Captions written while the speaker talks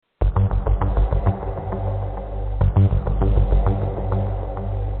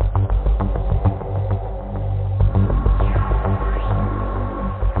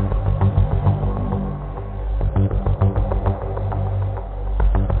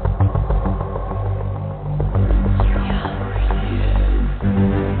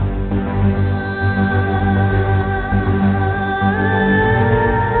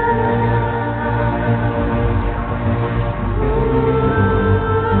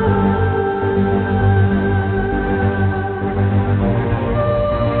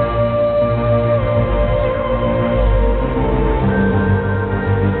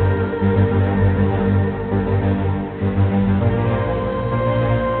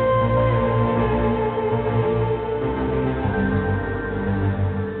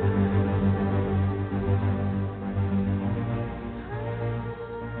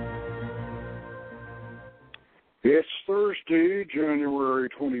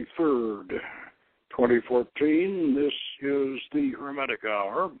23rd, 2014. This is the Hermetic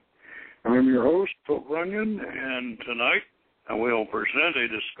Hour. I'm your host, Poke Runyon, and tonight I will present a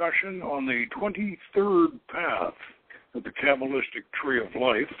discussion on the 23rd path of the Qabalistic Tree of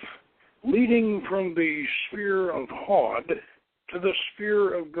Life, leading from the Sphere of Hod to the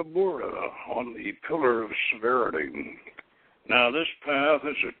Sphere of Geburah on the Pillar of Severity. Now, this path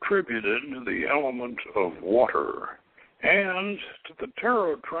is attributed to the element of water and to the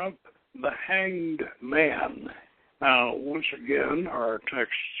tarot trump, the Hanged Man. Now, once again, our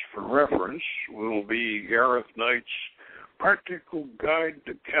texts for reference will be Gareth Knight's Practical Guide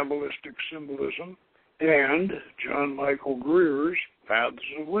to Qabalistic Symbolism and John Michael Greer's Paths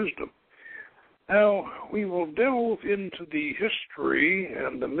of Wisdom. Now, we will delve into the history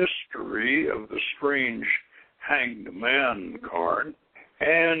and the mystery of the strange Hanged Man card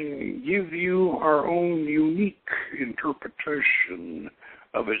and give you our own unique interpretation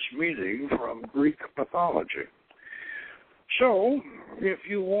of its meaning from Greek mythology. So, if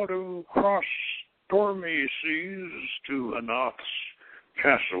you want to cross stormy seas to Anath's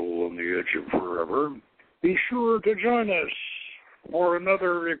castle on the edge of forever, be sure to join us for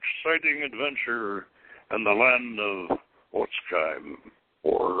another exciting adventure in the Land of Otz Chiim,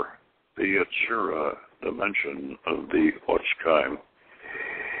 or the Atzura dimension of the Otz Chiim.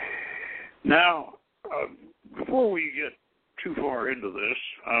 Now, before we get too far into this,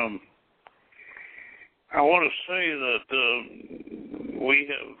 I want to say that we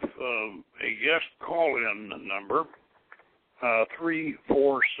have a guest call-in number,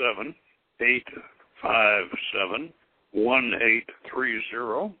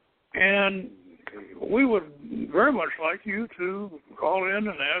 347-857-1830, and we would very much like you to call in and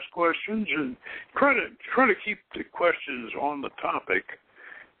ask questions and try to keep the questions on the topic,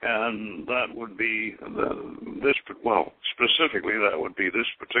 and that would be specifically that would be this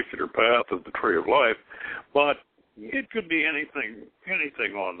particular path of the Tree of Life, but it could be anything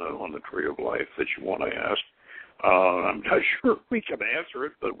on the Tree of Life that you want to ask. I'm not sure we can answer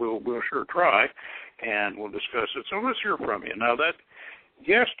it, but we'll sure try, and we'll discuss it. So let's hear from you. Now, that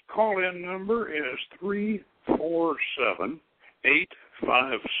guest call-in number is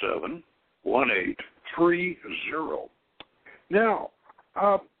 347-857-1830. Now,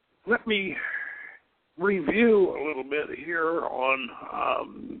 let me review a little bit here on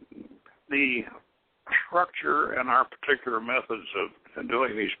the structure and our particular methods of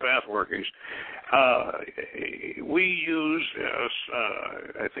doing these path workings. We use, as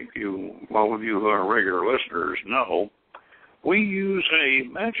I think all of you who are regular listeners know, we use a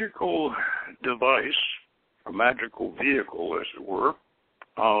magical device, a magical vehicle, as it were,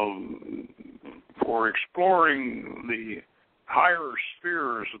 for exploring the higher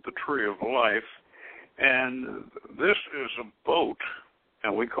spheres of the Tree of Life, and this is a boat,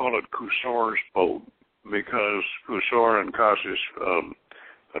 and we call it Cusor's boat, because Cusor and Cassis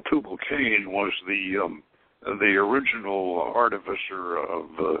Tubal-Cain was the original artificer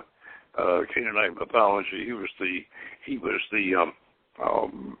of Canaanite mythology. He was the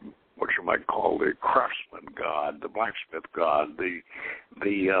what you might call the craftsman god, the blacksmith god, and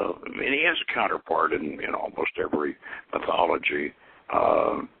he has a counterpart in almost every mythology.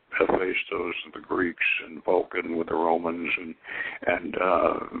 Hephaestus, the Greeks, and Vulcan with the Romans, and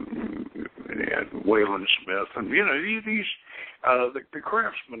Wayland Smith, and these the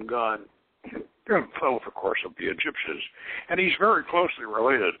craftsman god Thoth, of course, of the Egyptians, and he's very closely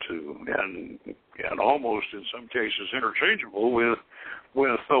related to, and almost in some cases interchangeable with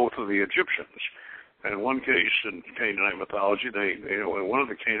Thoth of the Egyptians. In one case in Canaanite mythology, in one of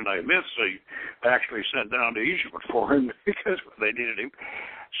the Canaanite myths, they actually sent down to Egypt for him because they needed him.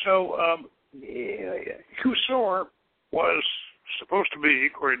 So Cusor was supposed to be,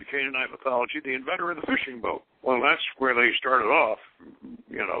 according to Canaanite mythology, the inventor of the fishing boat. Well, that's where they started off,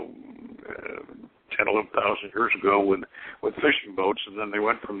 10, 11,000 years ago with fishing boats, and then they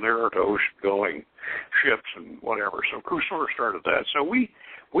went from there to ocean-going ships and whatever. So Cusor started that. So we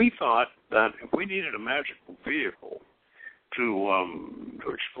thought that if we needed a magical vehicle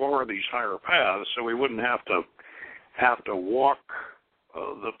to explore these higher paths, so we wouldn't have to walk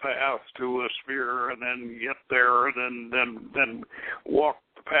the path to a sphere and then get there and then walk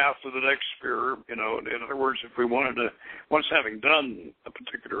the path to the next sphere. In other words, if we wanted to, once having done a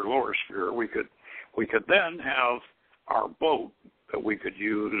particular lower sphere, we could then have our boat that we could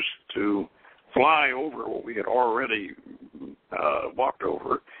use to fly over what we had already walked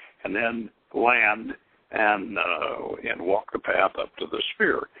over, and then land and walk the path up to the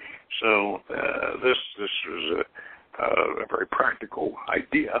sphere. So this is a very practical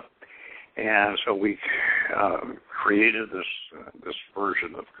idea, and so we created this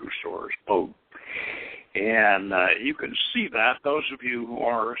version of Kusor's boat. And you can see that, those of you who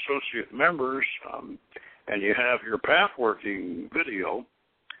are associate members, and you have your pathworking video,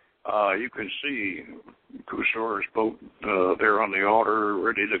 you can see Kusor's boat there on the altar,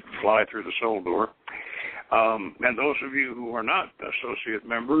 ready to fly through the soul door. And those of you who are not associate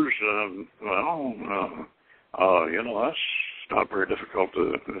members, that's not very difficult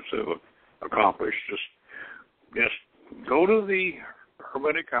to accomplish. Just go to the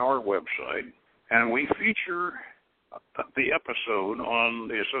Hermetic Hour website, and we feature the episode on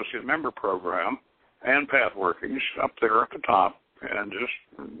the associate member program and pathworkings up there at the top, and just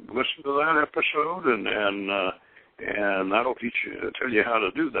listen to that episode, and that'll tell you how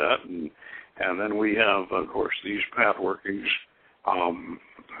to do that. And then we have, of course, these pathworkings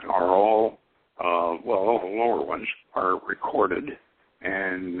are all, all the lower ones are recorded,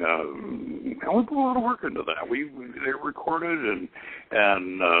 and we put a lot of work into that. They're recorded,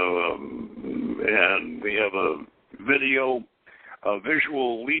 and we have a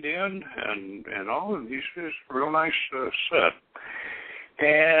visual lead-in, and all of these is a real nice set.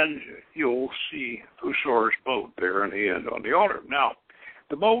 And you'll see Kusor's boat there in the end on the altar. Now,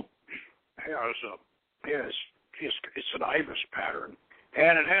 the boat has it's an ibis pattern,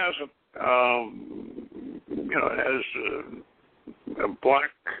 and it has a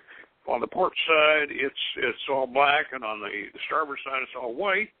black on the port side. It's all black, and on the starboard side it's all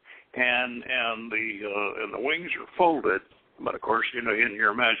white, and the wings are folded. But of course, in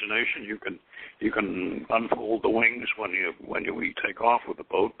your imagination, you can unfold the wings when we take off with the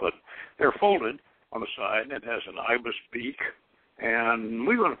boat. But they're folded on the side, and it has an ibis beak. And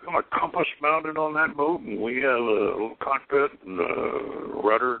we got a compass mounted on that boat, and we have a little cockpit and a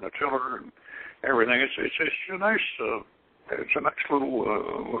rudder and a tiller and everything. It's a nice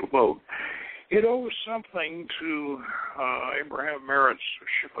little boat. It owes something to Abraham Merritt's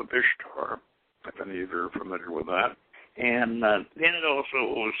Ship of Ishtar, if any of you are familiar with that. And then it also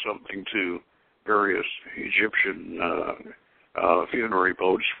owes something to various Egyptian funerary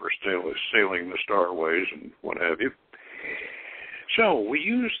boats for sailing the starways and what have you. So we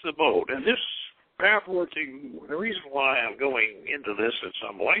use the boat, and this pathworking, the reason why I'm going into this at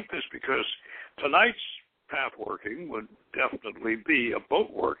some length is because tonight's pathworking would definitely be a boat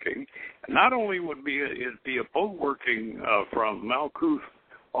working. Not only would it be a boat working from Malkuth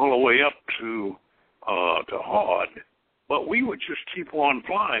all the way up to Hod, but we would just keep on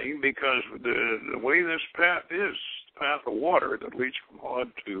flying because the way this path is, the path of water that leads from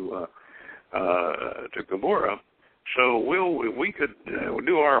Hod to Geburah. So we could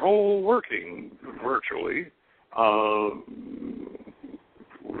do our whole working virtually from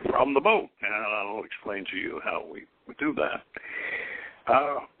the boat, and I'll explain to you how we would do that.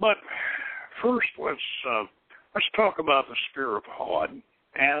 But first, let's talk about the Sphere of Hod,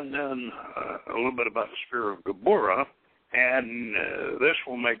 and then a little bit about the Sphere of Geburah, and this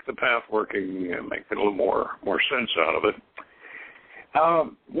will make the path working make a little more sense out of it.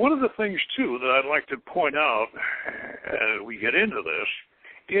 One of the things, too, that I'd like to point out as we get into this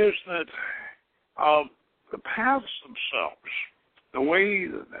is that the paths themselves, the way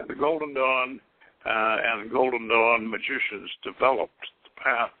the Golden Dawn and Golden Dawn magicians developed the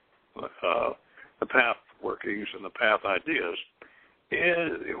path workings and the path ideas,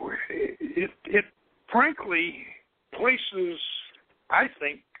 it frankly places, I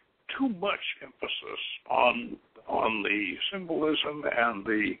think, too much emphasis on the symbolism and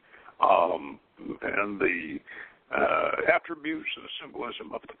the attributes and the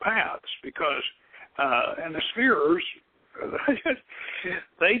symbolism of the paths, because and the spheres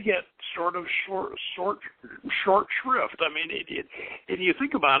they get sort of short shrift. I mean, if you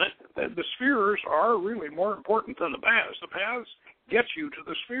think about it, the spheres are really more important than the paths. The paths get you to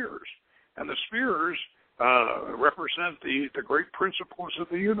the spheres, and the spheres represent the great principles of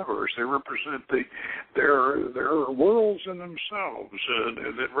the universe. They represent their worlds in themselves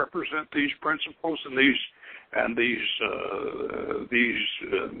that represent these principles and these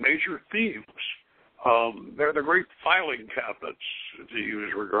major themes. They're the great filing cabinets, to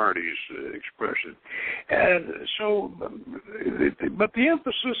use Rigardi's expression. And so, but the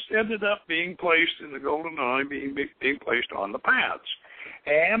emphasis ended up being placed in the Golden Dawn, being placed on the paths.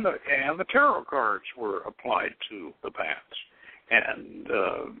 And the tarot cards were applied to the paths. And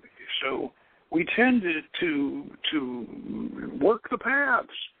so we tended to work the paths,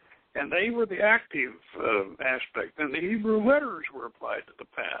 and they were the active aspect. And the Hebrew letters were applied to the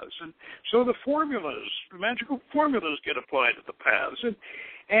paths. And so the formulas, the magical formulas get applied to the paths.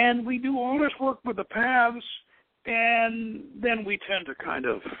 And we do all this work with the paths, and then we tend to kind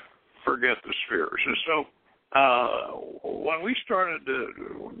of forget the spheres. And so when we started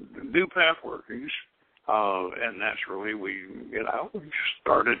to do path workings, and naturally we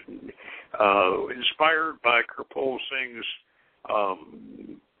started inspired by Kirpal Singh's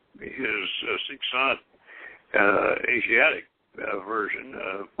his Sikh Asiatic version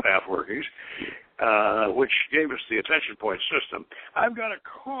of path workings, which gave us the attention point system. I've got a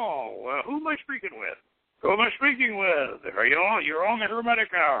call. Who am I speaking with? Who am I speaking with? Are you on? You're on the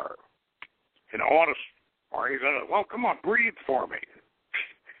Hermetic Hour. You know, are you gonna? Well, come on, breathe for me.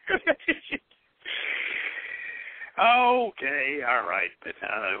 Okay, all right.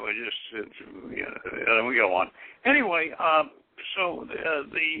 We go on. Anyway, so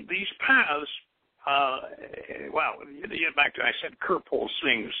these paths. Back to I said Kirpal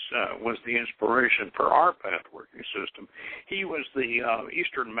Singh's was the inspiration for our path working system. He was the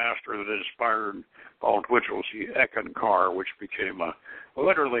Eastern master that inspired Paul Twitchell's Ekankar, which became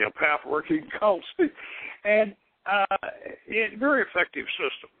literally a path working cult, and very effective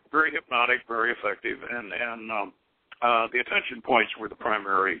system, very hypnotic, very effective, and the attention points were the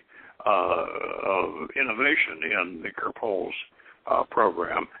primary innovation in the Kirpal's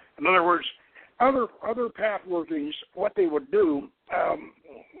program. In other words, other path workings, what they would do,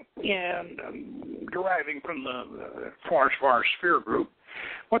 and deriving from the Far Sphere group,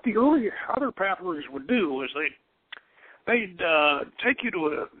 what the early other path workings would do was they'd take you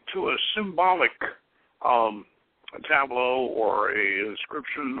to a symbolic tableau or a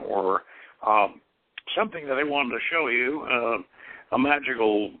inscription or something that they wanted to show you, a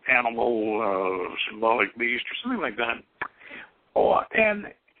magical animal, symbolic beast, or something like that.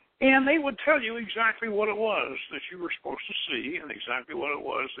 And they would tell you exactly what it was that you were supposed to see and exactly what it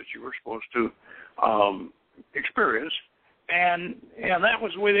was that you were supposed to experience. And that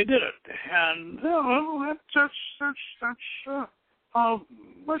was the way they did it. And that's a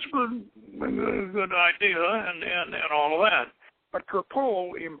good idea and all of that. But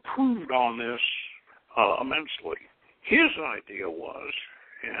Kirpal improved on this immensely. His idea was,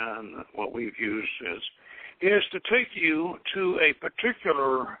 and what we've used is to take you to a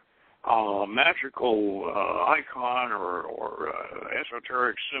particular magical icon or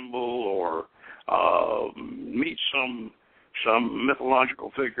esoteric symbol or meet some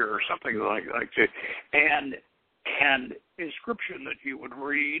mythological figure or something like that, and inscription that you would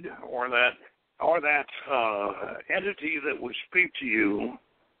read or that entity that would speak to you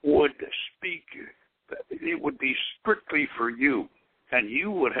would speak. It would be strictly for you, and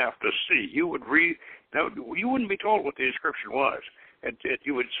you would have to see. You would read. Now, you wouldn't be told what the inscription was.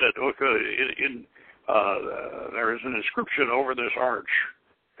 You would say, okay, there is an inscription over this arch,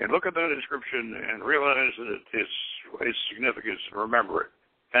 and look at that inscription and realize that its significance and remember it.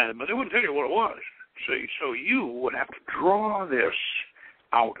 But they wouldn't tell you what it was. So you would have to draw this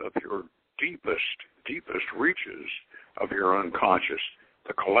out of your deepest reaches of your unconscious,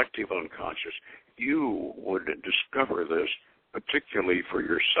 the collective unconscious. You would discover this particularly for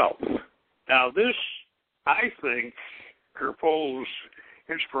yourself. Now this, I think, Kirpal's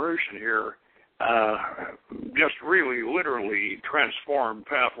inspiration here just really literally transformed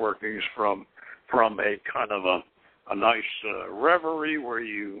path workings from a kind of a nice reverie where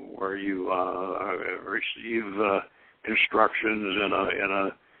you receive instructions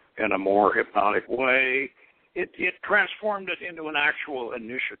in a more hypnotic way. It transformed it into an actual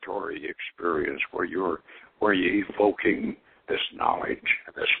initiatory experience where you're evoking this knowledge,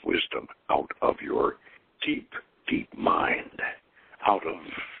 this wisdom out of your deep mind, out of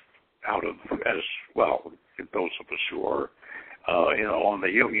as well, those of us who are on the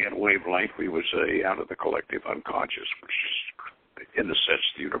Jungian wavelength, we would say out of the collective unconscious, which is in a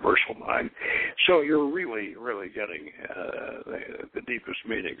sense the universal mind. So you're really getting the deepest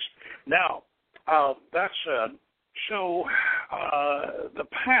meanings. Now, that said, so the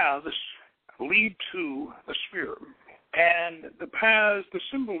paths lead to the sphere, and the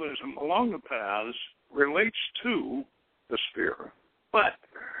symbolism along the paths relates to the sphere. But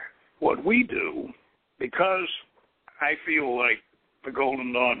what we do, because I feel like the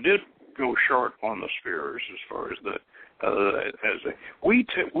Golden Dawn did go short on the spheres as far as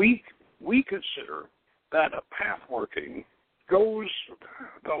we consider that a path working goes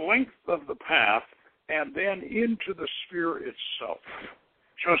the length of the path and then into the sphere itself.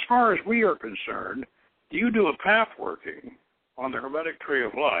 So as far as we are concerned, you do a path working on the Hermetic Tree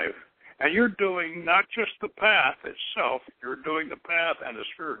of Life, and you're doing not just the path itself, you're doing the path and the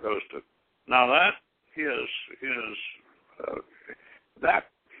sphere goes to. Now that that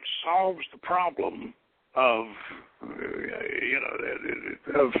solves the problem of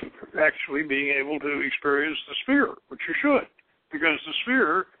of actually being able to experience the sphere, which you should, because the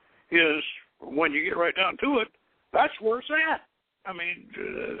sphere is when you get right down to it, that's where it's at. I mean,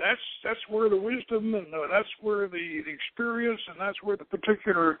 that's where the wisdom and that's where the experience and that's where the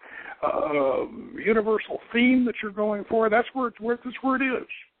particular universal theme that you're going for. That's where it is.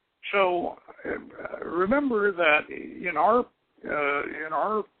 So remember that in our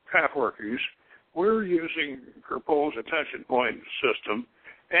path workings, we're using Kerpo's attention point system,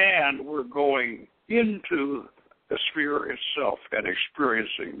 and we're going into the sphere itself and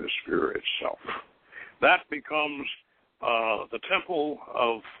experiencing the sphere itself. That becomes the temple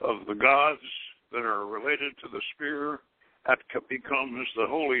of the gods that are related to the sphere. That becomes the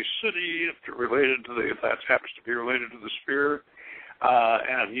holy city if that happens to be related to the sphere.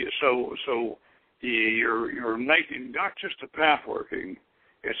 So you're making not just a path working,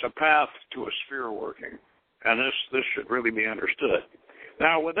 it's a path to a sphere working. And this should really be understood.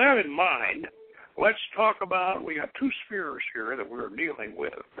 Now, with that in mind, let's talk about, we got two spheres here that we're dealing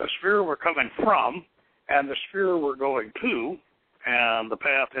with. The sphere we're coming from and the sphere we're going to, and the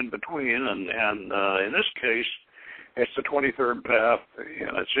path in between. And in this case, it's the 23rd path,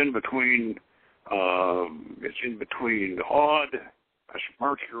 and it's in between Hod, that's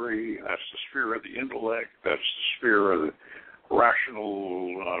Mercury, that's the sphere of the intellect, that's the sphere of the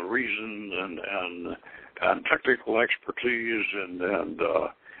rational reason and technical expertise and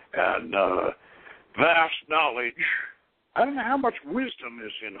vast knowledge. I don't know how much wisdom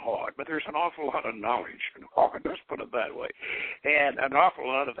is in Hod, but there's an awful lot of knowledge in Hod. Let's put it that way, and an awful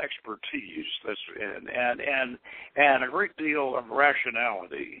lot of expertise. And a great deal of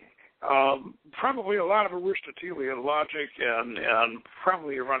rationality. Probably a lot of Aristotelian logic, and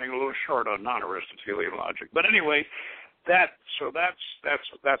probably running a little short on non-Aristotelian logic. But anyway, that's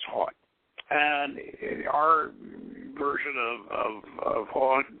Hod. And our version of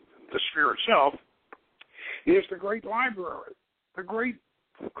Hod, the sphere itself, is the great library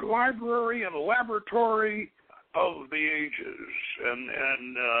and laboratory of the ages.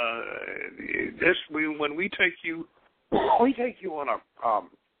 And when we take you on a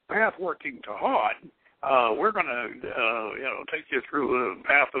path working to Hod, we're going to take you through the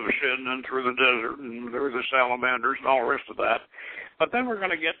path of Shin and through the desert and through the salamanders and all the rest of that. But then we're going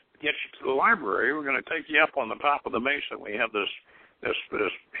to get you to the library. We're going to take you up on the top of the mesa. We have this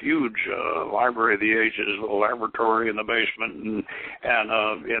huge library of the ages, a laboratory in the basement, and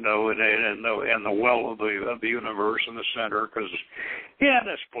the well of the universe in the center. Because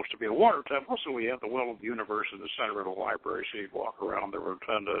that's supposed to be a water temple, so we have the well of the universe in the center of the library. So you walk around the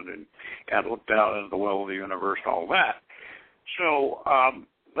rotunda and look down into the well of the universe and all that. So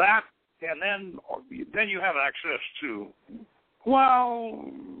that, and then you have access to. Well,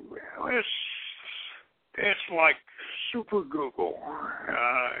 it's like Super Google,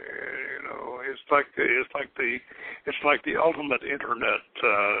 it's like the ultimate internet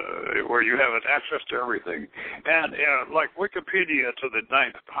where you have access to everything, and like Wikipedia to the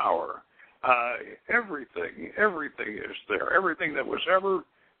 9th power. Everything is there. Everything that was ever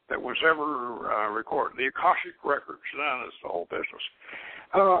recorded. The Akashic records. That's the whole business.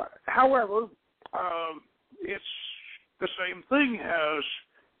 However, it's the same thing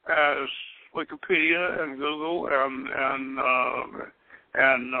as Wikipedia and Google and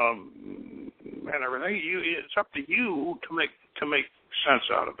everything. It's up to you to make sense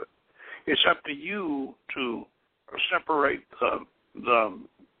out of it. It's up to you to separate the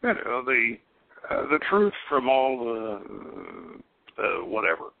truth from all the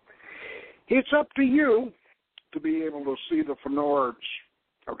whatever. It's up to you to be able to see the Phenords.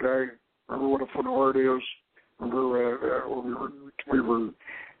 Okay, remember what a Phenord is? Remember we were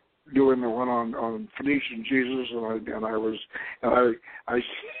doing the one on Phoenician Jesus,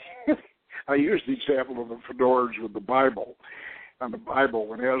 I used the example of the Phenords with the Bible. And the Bible,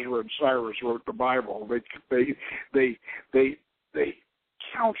 when Ezra and Cyrus wrote the Bible, they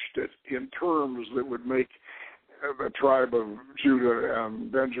couched it in terms that would make the tribe of Judah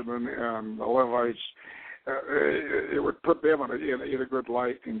and Benjamin and the Levites. It would put them in a good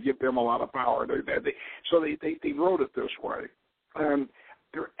light and give them a lot of power. So they wrote it this way, and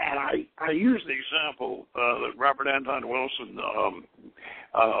I use the example that Robert Anton Wilson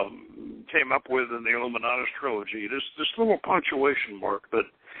came up with in the Illuminatus trilogy. This little punctuation mark that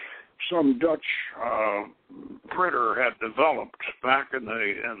some Dutch printer had developed back in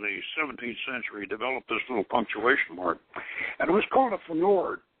the 17th century. Developed this little punctuation mark, and it was called a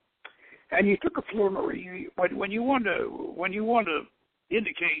Phenord. And you took a Phenord when you want to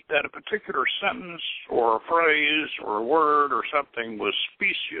indicate that a particular sentence or a phrase or a word or something was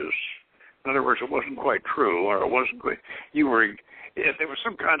specious. In other words, it wasn't quite true, or it wasn't quite, there was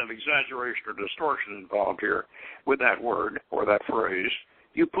some kind of exaggeration or distortion involved here with that word or that phrase.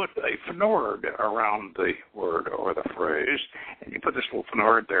 you put a fnord around the word or the phrase, and you put this little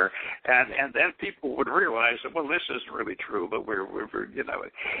fnord there, and then people would realize that, well, this isn't really true, but we're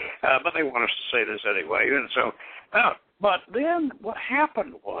but they want us to say this anyway. And so, but then what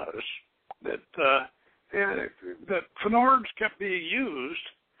happened was that fnords kept being used,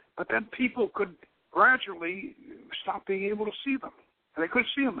 but then people could gradually stop being able to see them. And they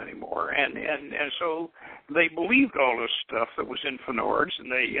couldn't see them anymore, and so they believed all this stuff that was in fnords, and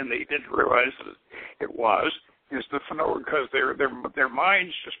they didn't realize that it was the fnord, because their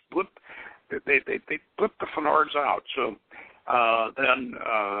minds just blipped. They blipped the fnords out. So then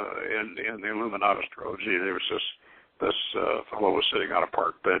in the Illuminatus trilogy, there was this fellow was sitting on a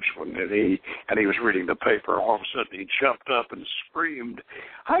park bench and he was reading the paper. All of a sudden, he jumped up and screamed,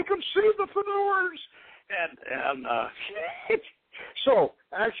 "I can see the fnords!" And so,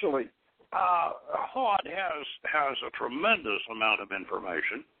 actually, Hod has a tremendous amount of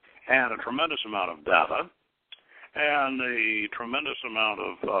information and a tremendous amount of data and a tremendous amount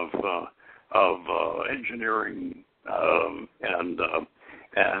of engineering and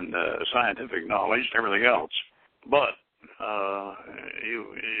scientific knowledge and everything else. But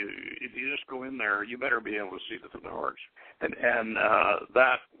if you just go in there, you better be able to see the fnords, and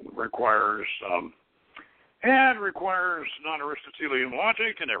that requires. And it requires non-Aristotelian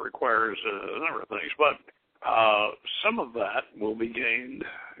logic, and it requires a number of things. But some of that will be gained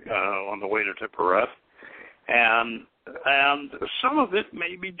on the way to Tippereth, and some of it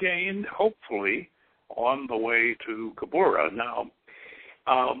may be gained, hopefully, on the way to Geburah. Now,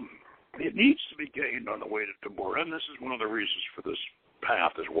 it needs to be gained on the way to Geburah, and this is one of the reasons for this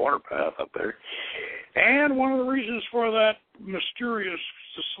path, this water path up there. And one of the reasons for that mysterious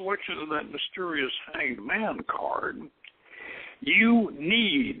selection of that mysterious Hanged Man card, you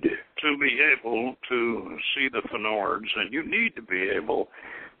need to be able to see the fnords, and you need to be able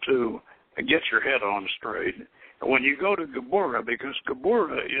to get your head on straight when you go to Geburah, because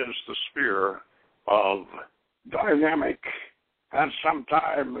Geburah is the sphere of dynamic and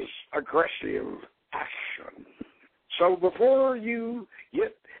sometimes aggressive action. So before you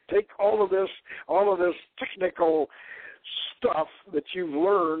take all of this technical stuff that you've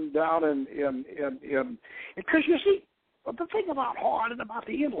learned down in because you see, the thing about Hod and about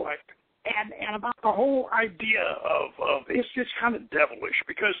the intellect and about the whole idea of it's just kind of devilish,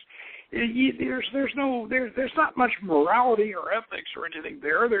 because there's not much morality or ethics or anything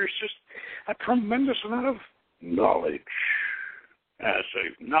there. There's just a tremendous amount of knowledge. As I say,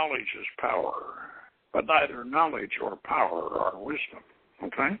 knowledge is power, but neither knowledge or power are wisdom.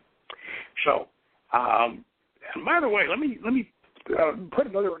 Okay, so and by the way, let me put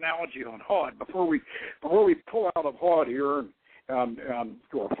another analogy on Hod before we pull out of Hod here and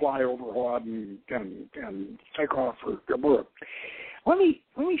go fly over Hod and take off for Geburah. Let me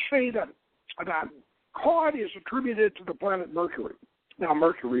say that Hod is attributed to the planet Mercury. Now,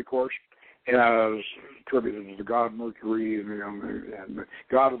 Mercury, of course, is attributed to the god Mercury and the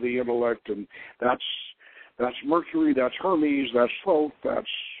god of the intellect, and that's Mercury, that's Hermes, that's Thoth, that's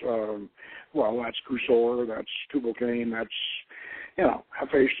that's Cursor, that's Tubal-Cain, that's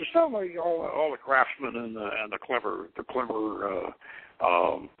Hephaestus, all the craftsmen and the clever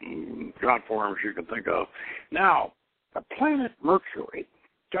god forms you can think of. Now, the planet Mercury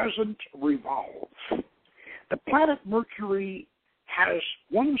doesn't revolve. The planet Mercury has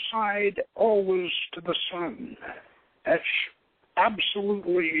one side always to the sun. That's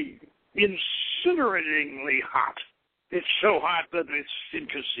absolutely incineratingly hot. It's so hot that it's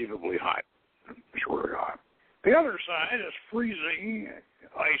inconceivably hot. It's really hot. The other side is freezing,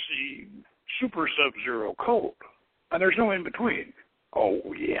 icy, super sub-zero cold, and there's no in between. Oh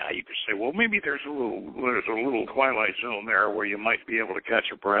yeah, you could say, well, maybe there's a little twilight zone there where you might be able to catch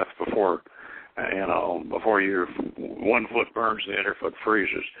your breath before your one foot burns, the other foot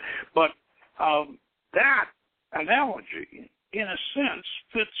freezes. But that analogy, in a sense,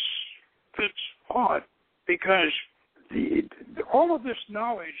 fits Hod, because all of this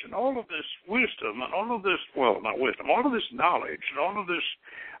knowledge and all of this wisdom and all of this, well, not wisdom, all of this knowledge and all of this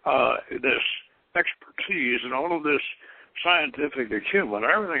this expertise and all of this scientific acumen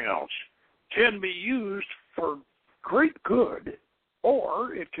and everything else can be used for great good,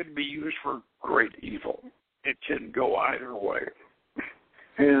 or it can be used for great evil. It can go either way.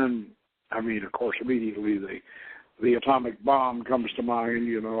 And, I mean, of course, immediately the atomic bomb comes to mind,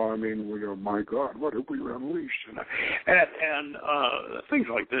 we go, my God, what have we unleashed? And things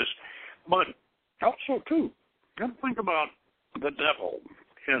like this. But also, too, got to think about the devil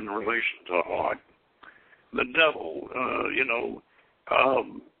in relation to Hod. The devil,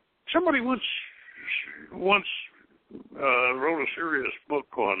 somebody once wrote a serious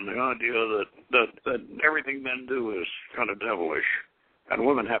book on the idea that everything men do is kind of devilish, and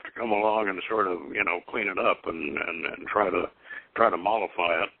women have to come along and sort of, clean it up and try to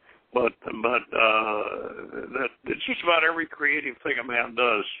mollify it. But that it's just about every creative thing a man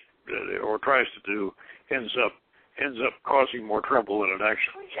does or tries to do ends up causing more trouble than it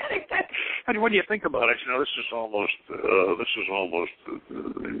actually. And when you think about it, this is almost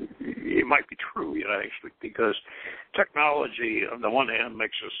it might be true, actually, because technology on the one hand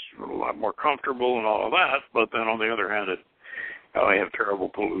makes us a lot more comfortable and all of that, but then on the other hand, we have terrible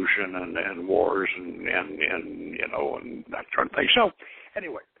pollution and wars and that sort of thing. So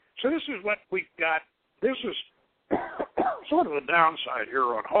anyway, so this is what we got. This is sort of the downside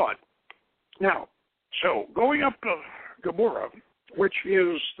here on Hod. Now, so going up to Geburah, which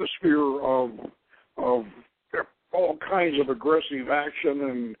is the sphere of all kinds of aggressive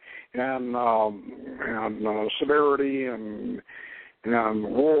action and severity and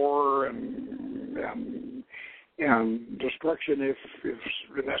war and destruction if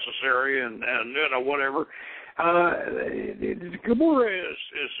necessary and whatever. Geburah is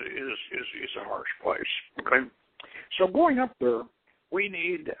a harsh place. Okay, so going up there, we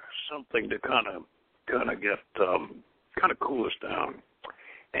need something to kind of get cool us down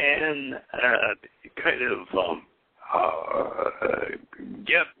and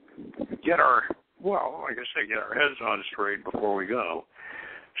get our heads on straight before we go.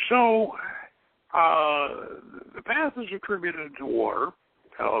 So the path is attributed to water,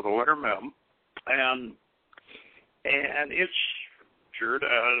 the letter Mem, and it's pictured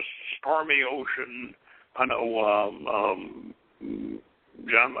as stormy ocean. I know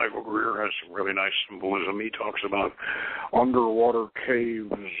John Michael Greer has some really nice symbolism. He talks about underwater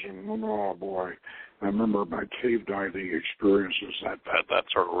caves, and oh boy, I remember my cave diving experiences. That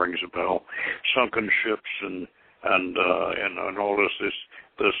sort of rings a bell. Sunken ships and all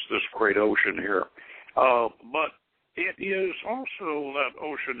this great ocean here. But it is also, that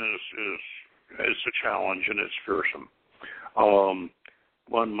ocean is a challenge, and it's fearsome.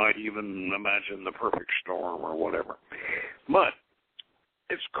 One might even imagine the perfect storm or whatever. But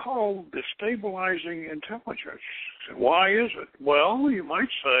it's called destabilizing intelligence. Why is it? Well, you might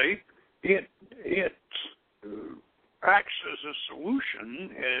say it acts as a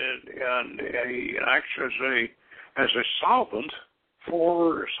solution and acts as a solvent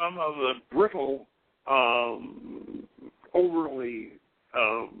for some of the brittle, overly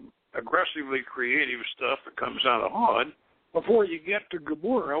aggressively creative stuff that comes out of Hod before you get to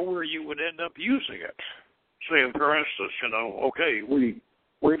Geburah, where you would end up using it. Say, for instance, okay, we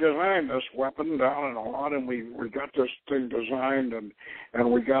designed this weapon down in Hod, and we got this thing designed, and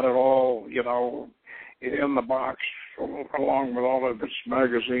we got it all, in the box, along with all of its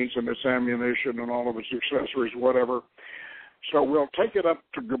magazines and its ammunition and all of its accessories, whatever. So we'll take it up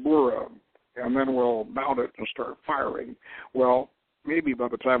to Geburah, and then we'll mount it and start firing. Well, maybe by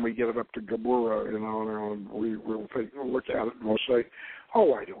the time we get it up to Geburah, we'll look at it and we'll say,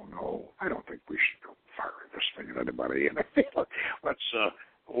 oh, I don't know. I don't think we should go firing this thing at anybody. Let's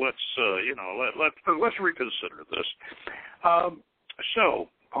reconsider this. So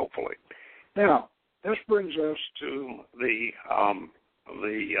hopefully, now this brings us to the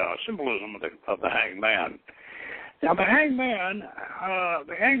symbolism of the hangman. Now the hangman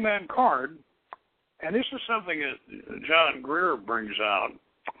card, and this is something that John Greer brings out,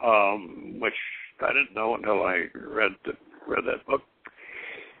 which I didn't know until I read that book.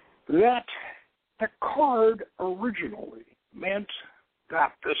 That the card originally meant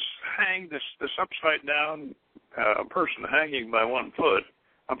that this upside down person hanging by one foot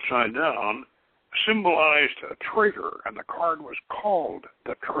upside down symbolized a traitor, and the card was called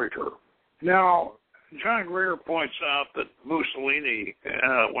the traitor. Now, John Greer points out that Mussolini,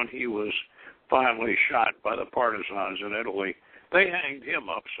 when he was finally shot by the partisans in Italy, they hanged him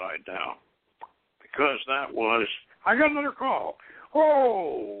upside down because that was... I got another call.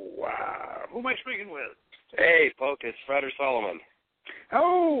 Oh, who am I speaking with? Hey, Poke, it's Frater Solomon.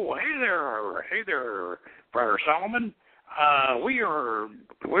 Oh, hey there, Frater Solomon. We're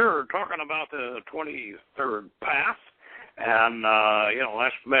talking about the 23rd path, and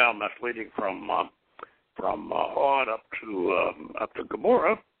that's leading from Hod up to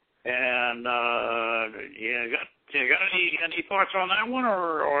Geburah. And you got any thoughts on that one,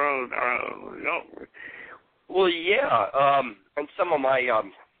 or no? Well, yeah. And some of my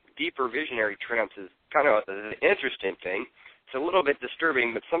deeper visionary trance is kind of an interesting thing. It's a little bit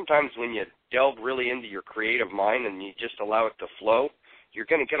disturbing, but sometimes when you delve really into your creative mind and you just allow it to flow, you're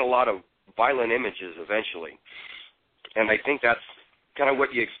going to get a lot of violent images eventually. And I think that's kind of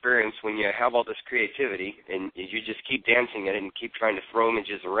what you experience when you have all this creativity and you just keep dancing it and keep trying to throw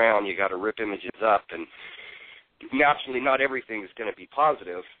images around. You got to rip images up, and naturally not everything is going to be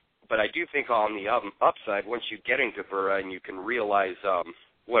positive, but I do think on the upside, once you get into Geburah and you can realize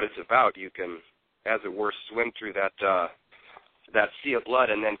what it's about, you can, as it were, swim through that sea of blood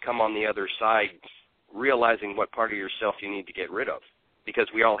and then come on the other side realizing what part of yourself you need to get rid of, because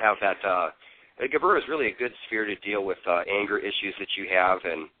we all have that. Geburah is really a good sphere to deal with anger issues that you have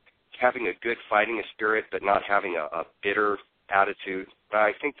and having a good fighting spirit, but not having a bitter attitude.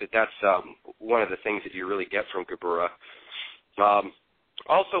 I think that's one of the things that you really get from Geburah.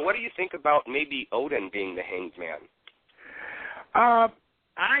 Also, what do you think about maybe Odin being the hanged man?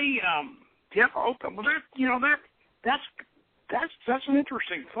 That's an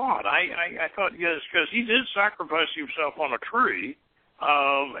interesting thought. I thought, yes, because he did sacrifice himself on a tree,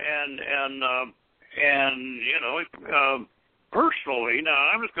 personally. Now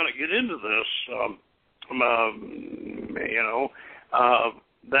I'm just going to get into this.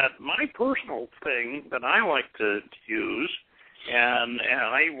 That my personal thing that I like to use, and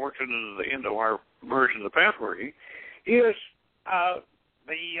I worked into our version of the pathway, is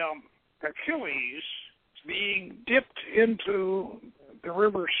the Achilles being dipped into the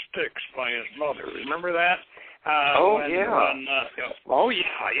river Styx by his mother. Remember that?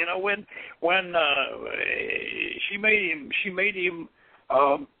 When she made him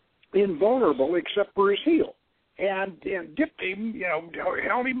invulnerable except for his heel, and dipped him,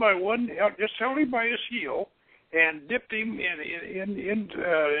 held him by his heel, and dipped him in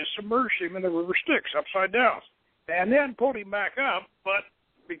submerged him in the river Styx upside down, and then pulled him back up, but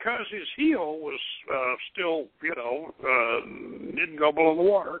because his heel was still, didn't go below the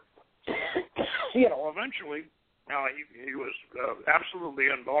water, eventually he was absolutely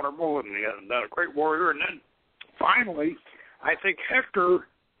invulnerable, and he had a great warrior. And then finally, I think Hector,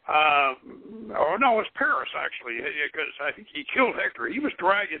 it was Paris actually, because I think he killed Hector. He was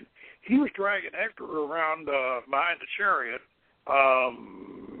dragging Hector around behind the chariot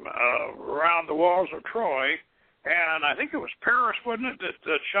around the walls of Troy. And I think it was Paris, wasn't it,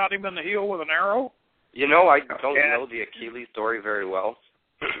 that shot him in the heel with an arrow? I don't know the Achilles story very well.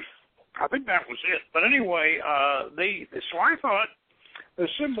 I think that was it. But anyway, so I thought the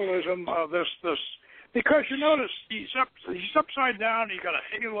symbolism of this, because you notice he's upside down, he's got a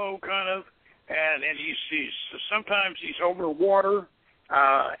halo kind of, and he's sometimes he's over water,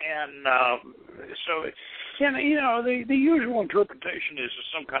 so. And the usual interpretation is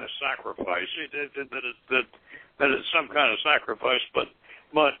some kind of sacrifice. That it's some kind of sacrifice.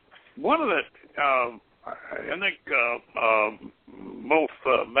 But one of the I think both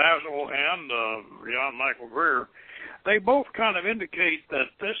Basil and John Michael Greer, they both kind of indicate that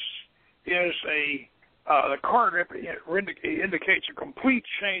this is the card indicates a complete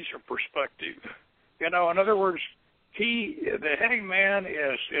change of perspective. In other words, the hangman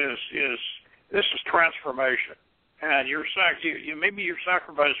is this is transformation, and maybe you're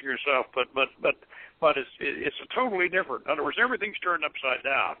sacrificing yourself, but it's a totally different. In other words, everything's turned upside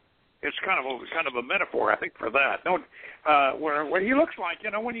down. It's kind of a metaphor, I think, for that. Where he looks like,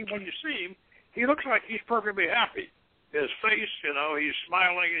 when you see him, he looks like he's perfectly happy. His face, he's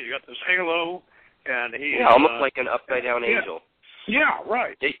smiling. He's got this halo, and he's almost like an upside down angel. Yeah,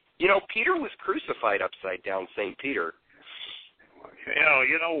 right. Peter was crucified upside down. Saint Peter.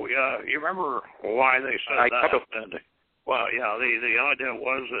 You remember why they said that? Well, the idea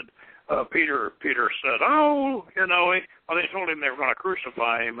was that Peter said, they told him they were going to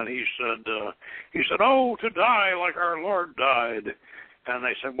crucify him, and he said, "Oh, to die like our Lord died," and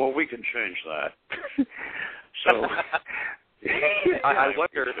they said, "Well, we can change that." So, I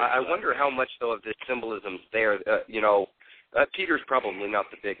wonder how much though of this symbolism's there. Peter's probably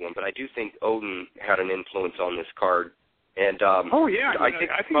not the big one, but I do think Odin had an influence on this card. And I think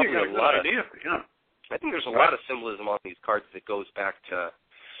probably you got a good idea. Yeah. I think there's a lot of symbolism on these cards that goes back to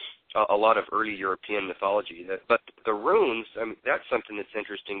a lot of early European mythology. But the runes, that's something that's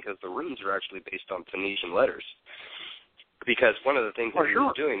interesting because the runes are actually based on Phoenician letters. Because one of the things that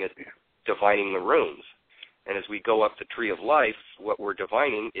we're doing is divining the runes. And as we go up the Tree of Life, what we're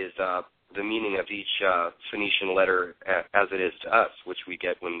divining is the meaning of each Phoenician letter as it is to us, which we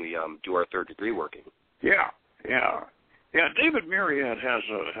get when we do our third degree working. Yeah. David Myriad has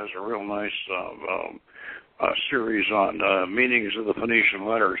a real nice series on meanings of the Phoenician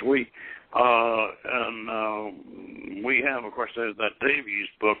letters. We have, of course, that Davies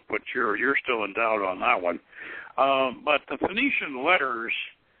book, but you're still in doubt on that one. But the Phoenician letters,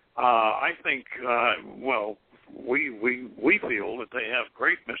 I think, we feel that they have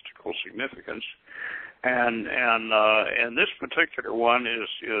great mystical significance, and this particular one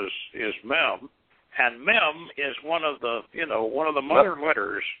is Mem. And Mem is one of the mother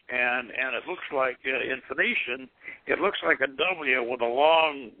letters, and it looks like in Phoenician, it looks like a W with a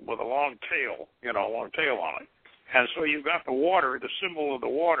long tail, a long tail on it. And so you've got the water, the symbol of the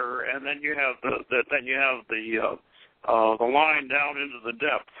water, and then you have the line down into the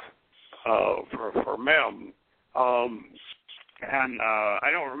depth for Mem. And I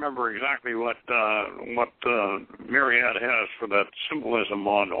don't remember exactly what Myriad has for that symbolism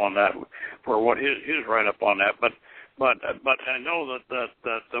on that, for what his write up on that. But I know that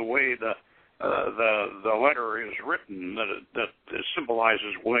the way the letter is written, that it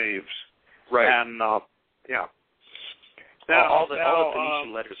symbolizes waves. Right. And yeah. Now, all the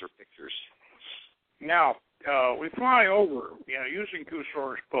Phoenician letters are pictures. Now we fly over, using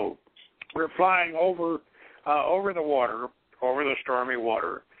Cusor's boat. We're flying over the water. Over the stormy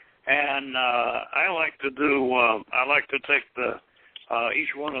water, and I like to take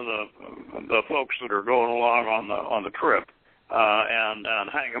each one of the folks that are going along on the trip and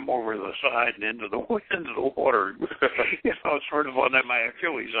hang them over the side and into the water. Sort of on my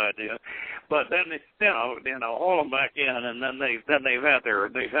Achilles idea. But then haul them back in, and then they've had their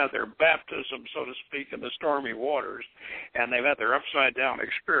baptism, so to speak, in the stormy waters, and they've had their upside down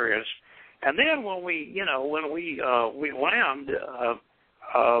experience. And then when we land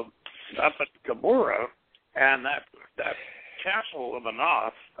up at Geburah, and that castle of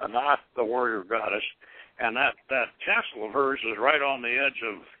Anath, the warrior goddess, and that castle of hers is right on the edge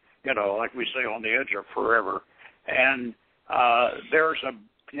of, like we say, on the edge of forever. And there's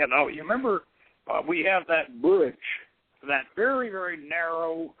you remember we have that bridge, that very, very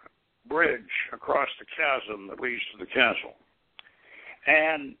narrow bridge across the chasm that leads to the castle.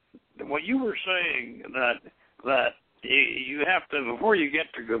 And what you were saying that you have to, before you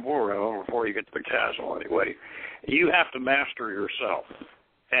get to Geburah, or before you get to the castle anyway, you have to master yourself.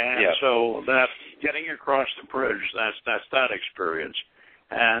 And so that getting across the bridge, that's that experience.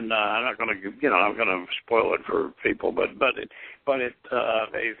 And I'm not going to spoil it for people, but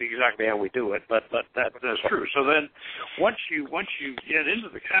it's exactly how we do it. But that's true. So then, once you get into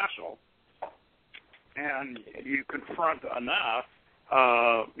the castle, and you confront Anath.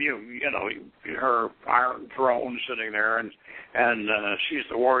 Her iron throne sitting there, and she's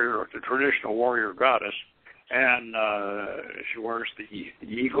the warrior, the traditional warrior goddess, and she wears the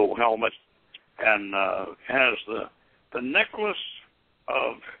eagle helmet, and has the necklace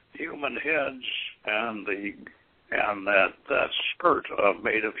of human heads, and that skirt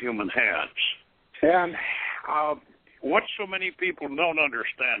made of human hands. And what so many people don't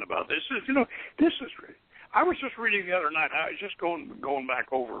understand about this is, I was just reading the other night. I was just going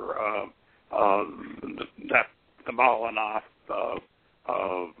back over the Anath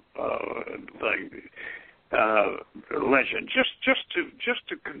legend, just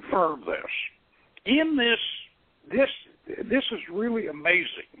to confirm this. In this is really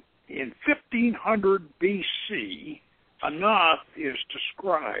amazing. In 1500 BC, Anath is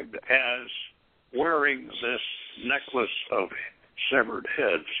described as wearing this necklace of severed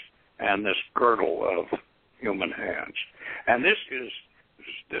heads and this girdle of human hands. And this is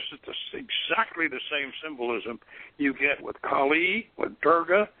exactly the same symbolism you get with Kali, with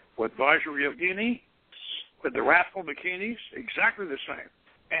Durga, with Vajrayogini, with the wrathful bikinis, exactly the same.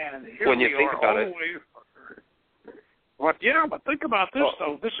 And here when you we think are about all it. the way. But think about this,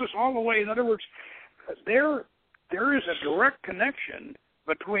 though. This is all the way. In other words, there is a direct connection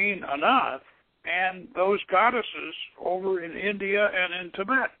between Anath and those goddesses over in India and in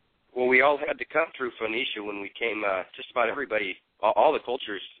Tibet. Well, we all had to come through Phoenicia when we came. Just about everybody, all the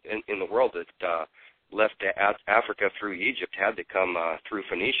cultures in the world that left Africa through Egypt had to come through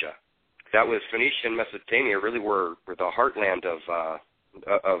Phoenicia. That was Phoenicia and Mesopotamia really were the heartland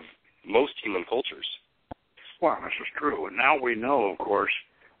of most human cultures. Well, this is true, and now we know, of course,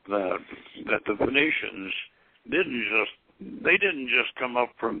 that the Phoenicians didn't just come up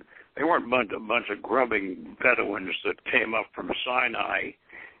from. They weren't a bunch of grubbing Bedouins that came up from Sinai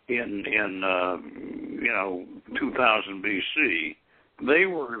in 2000 BC. They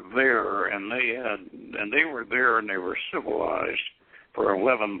were there, and they were civilized for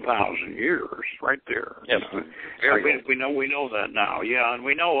 11,000 years, right there. Yes, we know that now. Yeah, and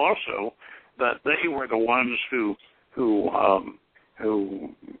we know also that they were the ones who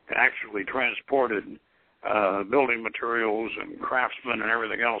actually transported building materials and craftsmen and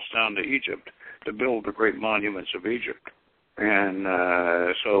everything else down to Egypt to build the great monuments of Egypt. And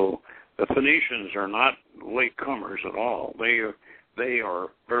so the Phoenicians are not late comers at all. They are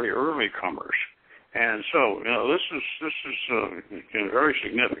very early comers. And so, this is very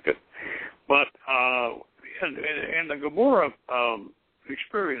significant. But in the Geburah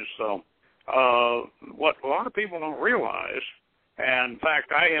experience, though, what a lot of people don't realize, and in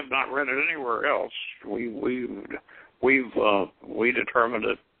fact, I have not read it anywhere else. We determined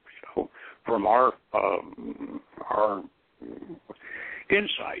it, from our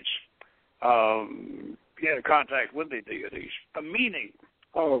insights, in contact with the deities, the meaning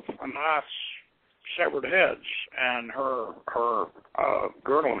of Anath's severed heads and her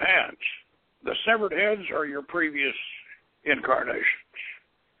girdle of hands. The severed heads are your previous incarnations,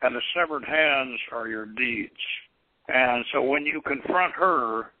 and the severed hands are your deeds. And so when you confront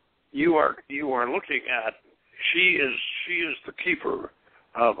her, you are looking at, she is the keeper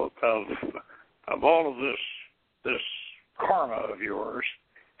of all of this karma of yours,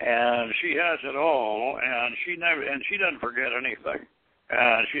 and she has it all, and she doesn't forget anything.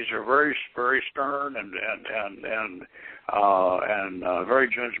 And she's a very, very stern and very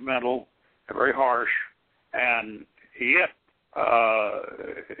judgmental, and very harsh, and yet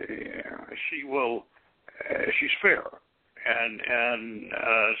she's fair, and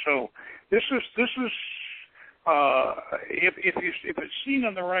so this is if it's seen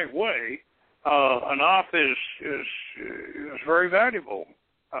in the right way, Anath is very valuable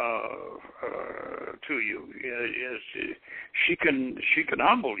to you. She can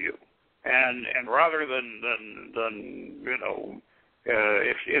humble you, and rather than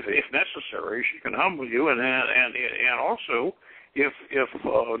if necessary, she can humble you, and also if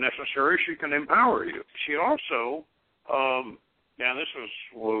necessary, she can empower you. She also, and this is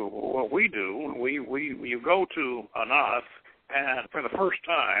what we do. You go to Anath, and for the first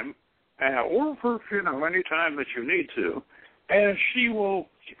time, or for any time that you need to, and she will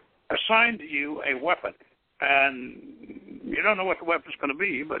assign to you a weapon, and you don't know what the weapon's going to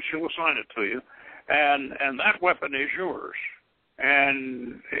be, but she'll assign it to you, and that weapon is yours.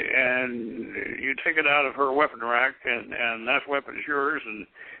 And you take it out of her weapon rack, and that weapon is yours,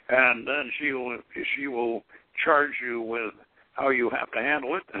 and then she will charge you with how you have to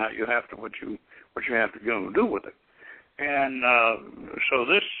handle it, and how you have to what you have to go and do with it. And so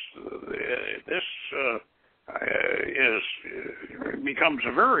this becomes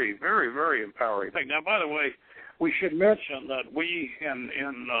a very, very, very empowering thing. Now, by the way, we should mention that we in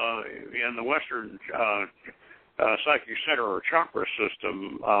the Western psychic center or chakra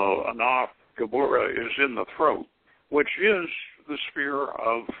system, Anath Geburah is in the throat, which is the sphere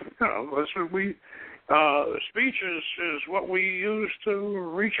of, speech is what we use to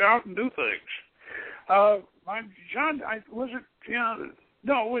reach out and do things. John, was it? Yeah,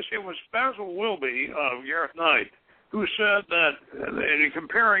 no, it was Basil Wilby of Gareth Knight who said that, in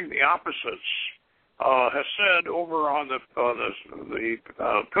comparing the opposites, has said over on the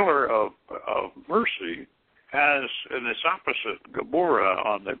Pillar of Mercy, as in its opposite, Geburah,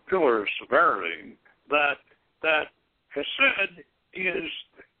 on the Pillar of Severity, that has said is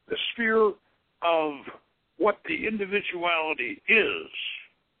the sphere of what the individuality is.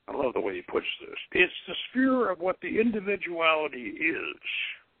 I love the way he puts this. It's the sphere of what the individuality is,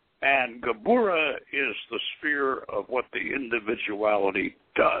 and Geburah is the sphere of what the individuality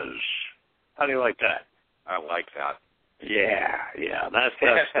does. How do you like that? I like that. Yeah,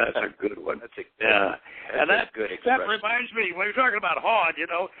 that's a good one. That's a good expression. That reminds me, when you're talking about Hod,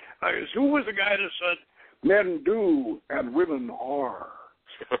 who was the guy that said, "Men do and women are"?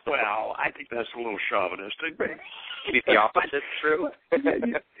 Well, I think that's a little chauvinistic. Maybe the opposite's true.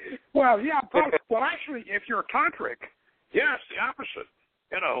 Well, yeah. Well, actually, if you're tantric, yes, the opposite.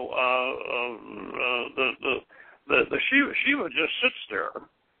 The Shiva just sits there.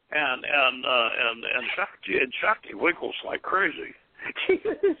 And Shakti wiggles like crazy.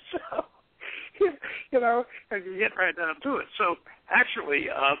 So, and you get right down to it. So actually,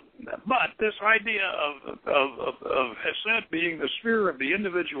 but this idea of Hesed being the sphere of the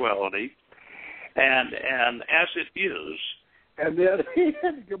individuality, and as it is, and then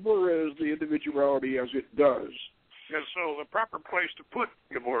Geburah is the individuality as it does. And so the proper place to put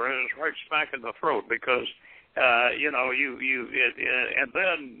Geburah is right smack in the throat, because then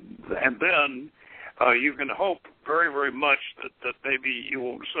you can hope very, very much that maybe you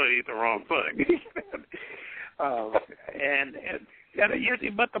won't say the wrong thing.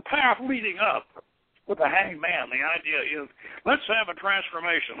 But the path leading up with the hanged man, the idea is, let's have a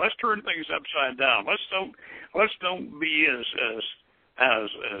transformation. Let's turn things upside down. Let's don't be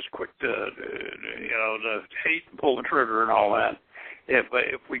as quick to hate and pull the trigger and all that.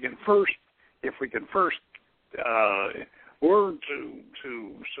 If we can first learn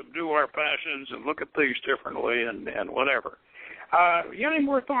to subdue our passions and look at things differently and whatever. You got any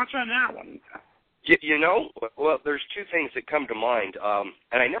more thoughts on that one? You know, well, there's two things that come to mind,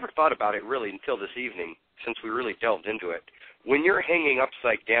 and I never thought about it really until this evening, since we really delved into it. When you're hanging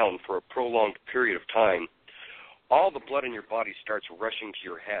upside down for a prolonged period of time, all the blood in your body starts rushing to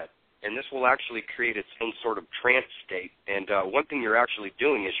your head, and this will actually create its own sort of trance state. And one thing you're actually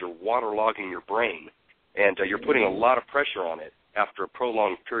doing is you're waterlogging your brain, and you're putting a lot of pressure on it after a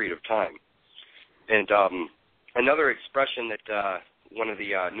prolonged period of time. And another expression that one of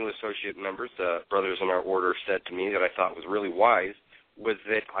the new associate members, the brothers in our order, said to me that I thought was really wise was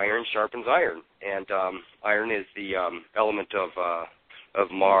that iron sharpens iron. And iron is the element of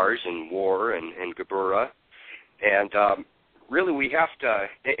Mars and war and Geburah. And really we have to,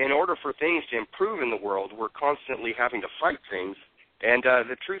 in order for things to improve in the world, we're constantly having to fight things. And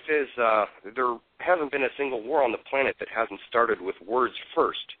the truth is there hasn't been a single war on the planet that hasn't started with words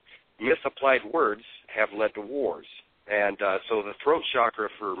first. Misapplied words have led to wars. And so the throat chakra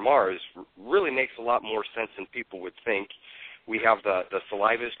for Mars really makes a lot more sense than people would think. We have the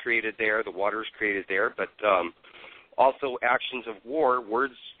saliva is created there, the water is created there, but also actions of war.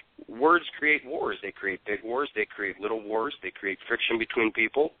 Words create wars. They create big wars. They create little wars. They create friction between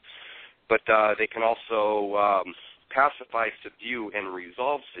people. But they can also pacify, subdue, and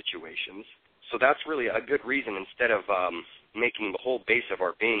resolve situations. So that's really a good reason, instead of making the whole base of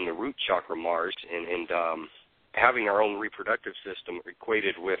our being the root chakra Mars and having our own reproductive system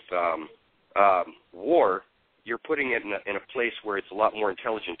equated with war, you're putting it in a place where it's a lot more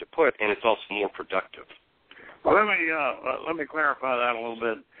intelligent to put, and it's also more productive. Well, let me clarify that a little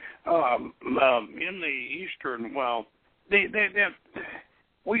bit. In the Eastern, well,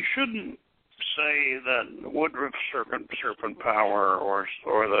 we shouldn't say that Woodruff's serpent power or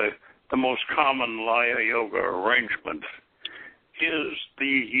the most common Laya Yoga arrangement is the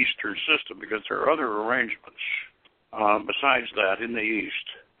Eastern system, because there are other arrangements besides that in the East.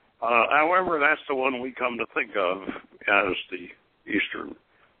 However, that's the one we come to think of as the Eastern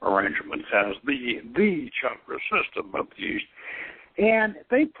arrangement, as the chakra system of the East. And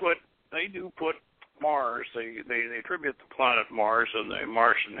they do put Mars. They attribute the planet Mars and the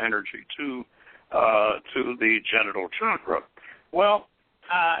Martian energy to the genital chakra. Well,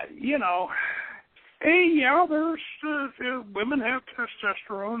 there's women have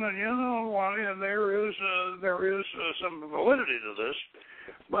testosterone, and there is some validity to this.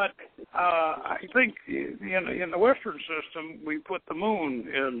 But I think in the Western system we put the moon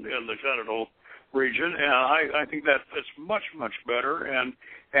in the genital region, and I think that fits much better and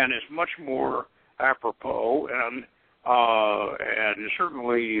is much more apropos, and it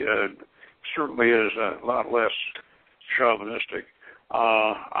certainly is a lot less chauvinistic.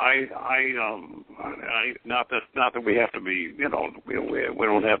 Not that we have to be, we don't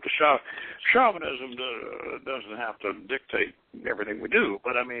have to chauvinism doesn't have to dictate everything we do,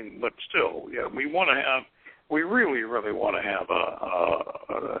 but still, we really want to have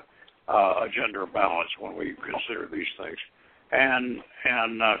a gender balance when we consider these things, and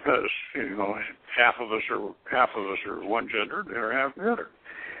because half of us are one gendered or half the other,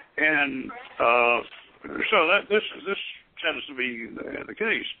 and so that this tends to be the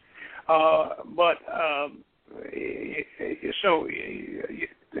case.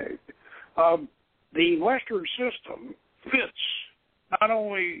 The Western system fits not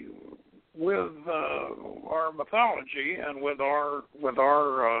only with our mythology and with our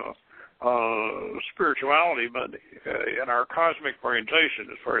spirituality, but in our cosmic orientation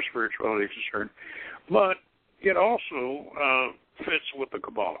as far as spirituality is concerned, but it also fits with the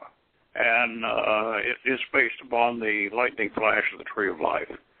Kabbalah. And it is based upon the lightning flash of the Tree of Life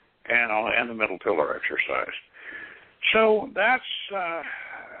and the middle pillar exercise. So that's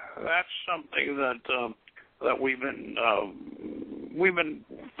something that we've been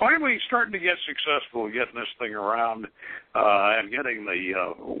finally starting to get successful getting this thing around and getting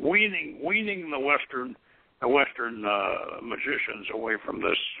the weaning the Western magicians away from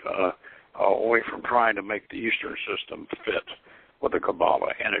this away from trying to make the Eastern system fit with the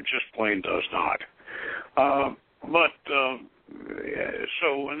Kabbalah, and it just plain does not.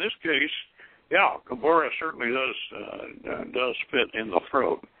 So in this case, Geburah certainly does fit in the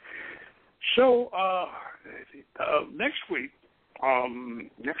throat. So next week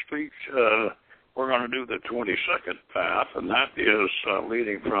we're going to do the 22nd path, and that is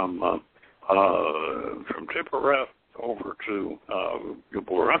leading from Tiphereth over to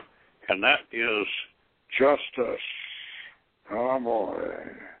Geburah, and that is justice. Oh, boy.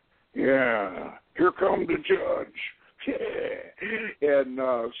 Yeah. Here comes the judge. Yeah. And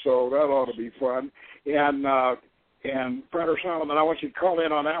so that ought to be fun. And Brother Solomon, I want you to call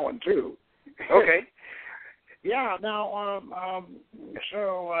in on that one, too. Okay. Yeah. Now,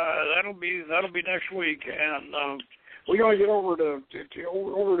 so that'll be next week, and we're going to get over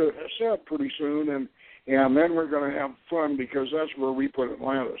to Seth pretty soon, and then we're going to have fun because that's where we put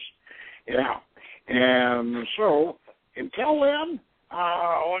Atlantis. Yeah. And so until then,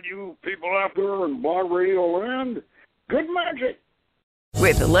 all you people out there in Blog Radio Land, good magic.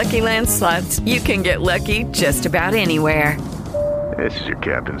 With the Lucky Land Slots, you can get lucky just about anywhere. This is your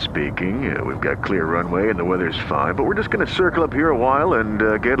captain speaking. We've got clear runway and the weather's fine, but we're just going to circle up here a while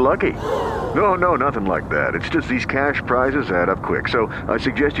and get lucky. No, nothing like that. It's just these cash prizes add up quick. So I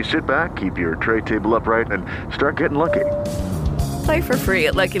suggest you sit back, keep your tray table upright, and start getting lucky. Play for free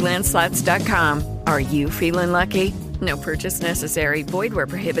at LuckyLandSlots.com. Are you feeling lucky? No purchase necessary. Void where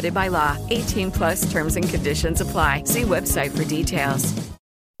prohibited by law. 18+ terms and conditions apply. See website for details.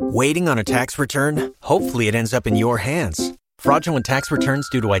 Waiting on a tax return? Hopefully it ends up in your hands. Fraudulent tax returns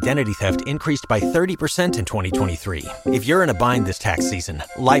due to identity theft increased by 30% in 2023. If you're in a bind this tax season,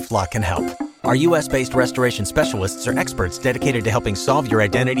 LifeLock can help. Our U.S.-based restoration specialists are experts dedicated to helping solve your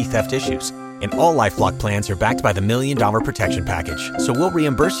identity theft issues. And all LifeLock plans are backed by the $1 Million Protection Package. So we'll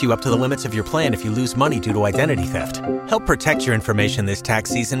reimburse you up to the limits of your plan if you lose money due to identity theft. Help protect your information this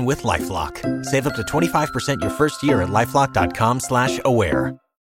tax season with LifeLock. Save up to 25% your first year at LifeLock.com/aware.